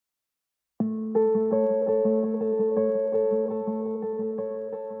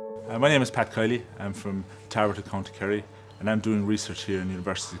My name is Pat Kiely. I'm from Tarbert, County Kerry, and I'm doing research here in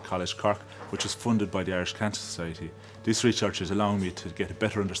University College Cork, which is funded by the Irish Cancer Society. This research is allowing me to get a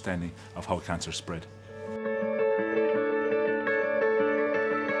better understanding of how cancer spread.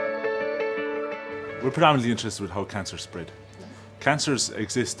 We're predominantly interested with how cancer spread. Cancers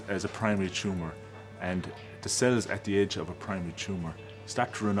exist as a primary tumour, and the cells at the edge of a primary tumour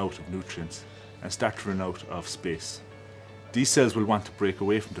start to run out of nutrients and start to run out of space. These cells will want to break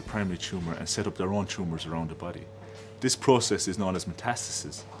away from the primary tumour and set up their own tumours around the body. This process is known as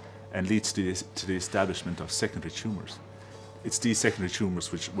metastasis and leads to the establishment of secondary tumours. It's these secondary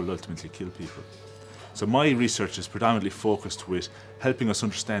tumours which will ultimately kill people. So my research is predominantly focused with helping us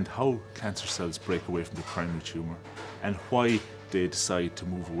understand how cancer cells break away from the primary tumour and why they decide to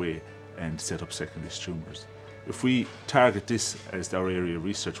move away and set up secondary tumours. If we target this as our area of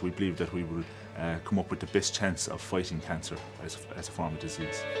research, we believe that we will come up with the best chance of fighting cancer as a form of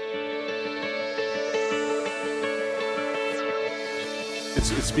disease.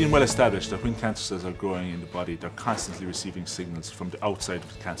 It's been well established that when cancer cells are growing in the body, they're constantly receiving signals from the outside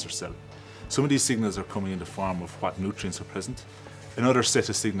of the cancer cell. Some of these signals are coming in the form of what nutrients are present. Another set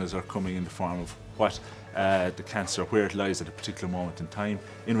of signals are coming in the form of what the cancer, where it lies at a particular moment in time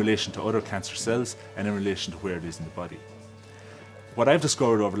in relation to other cancer cells and in relation to where it is in the body. What I've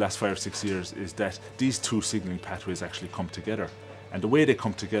discovered over the last 5 or 6 years is that these two signalling pathways actually come together, and the way they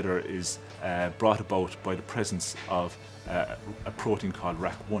come together is brought about by the presence of a protein called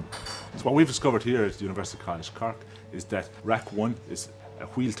RAC1. So what we've discovered here at the University College Cork is that RAC1 is a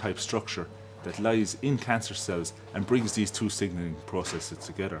wheel-type structure that lies in cancer cells and brings these two signalling processes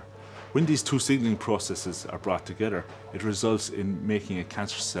together. When these two signalling processes are brought together, it results in making a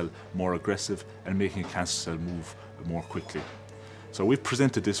cancer cell more aggressive and making a cancer cell move more quickly. So we've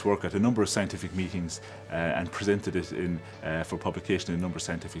presented this work at a number of scientific meetings and presented it for publication in a number of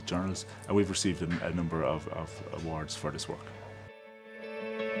scientific journals, and we've received a number of awards for this work.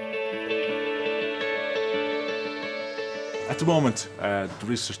 At the moment, the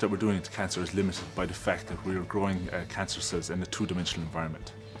research that we're doing into cancer is limited by the fact that we're growing cancer cells in a two-dimensional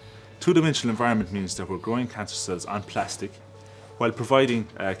environment. Two-dimensional environment means that we're growing cancer cells on plastic while providing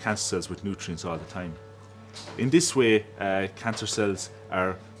cancer cells with nutrients all the time. In this way, cancer cells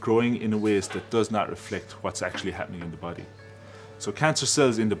are growing in ways that does not reflect what's actually happening in the body. So cancer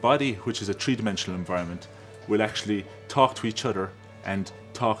cells in the body, which is a three-dimensional environment, will actually talk to each other and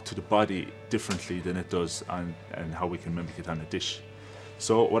talk to the body differently than it does and how we can mimic it on a dish.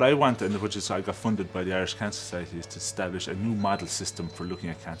 So what I want, and which is I got funded by the Irish Cancer Society, is to establish a new model system for looking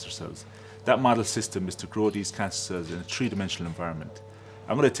at cancer cells. That model system is to grow these cancer cells in a three-dimensional environment.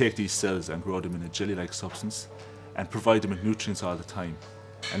 I'm going to take these cells and grow them in a jelly-like substance and provide them with nutrients all the time.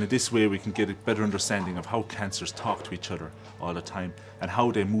 And in this way we can get a better understanding of how cancers talk to each other all the time and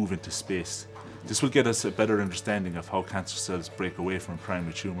how they move into space. This will get us a better understanding of how cancer cells break away from a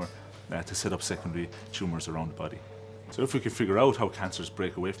primary tumour to set up secondary tumours around the body. So if we can figure out how cancers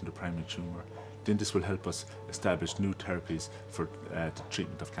break away from the primary tumour, then this will help us establish new therapies for the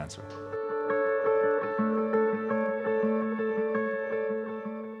treatment of cancer.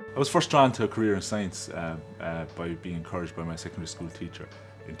 I was first drawn to a career in science by being encouraged by my secondary school teacher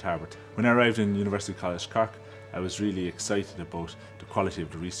in Tarbert. When I arrived in University College Cork, I was really excited about the quality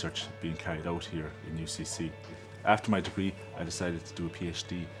of the research being carried out here in UCC. After my degree, I decided to do a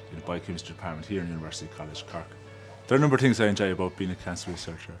PhD in the biochemistry department here in University College Cork. There are a number of things I enjoy about being a cancer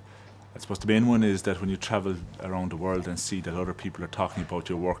researcher. I suppose the main one is that when you travel around the world and see that other people are talking about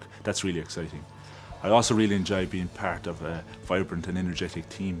your work, that's really exciting. I also really enjoy being part of a vibrant and energetic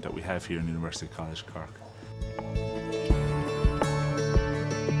team that we have here in University College Cork.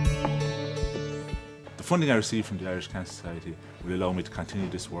 The funding I received from the Irish Cancer Society will allow me to continue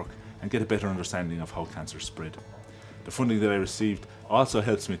this work and get a better understanding of how cancer spread. The funding that I received also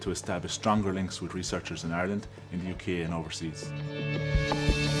helps me to establish stronger links with researchers in Ireland, in the UK and overseas.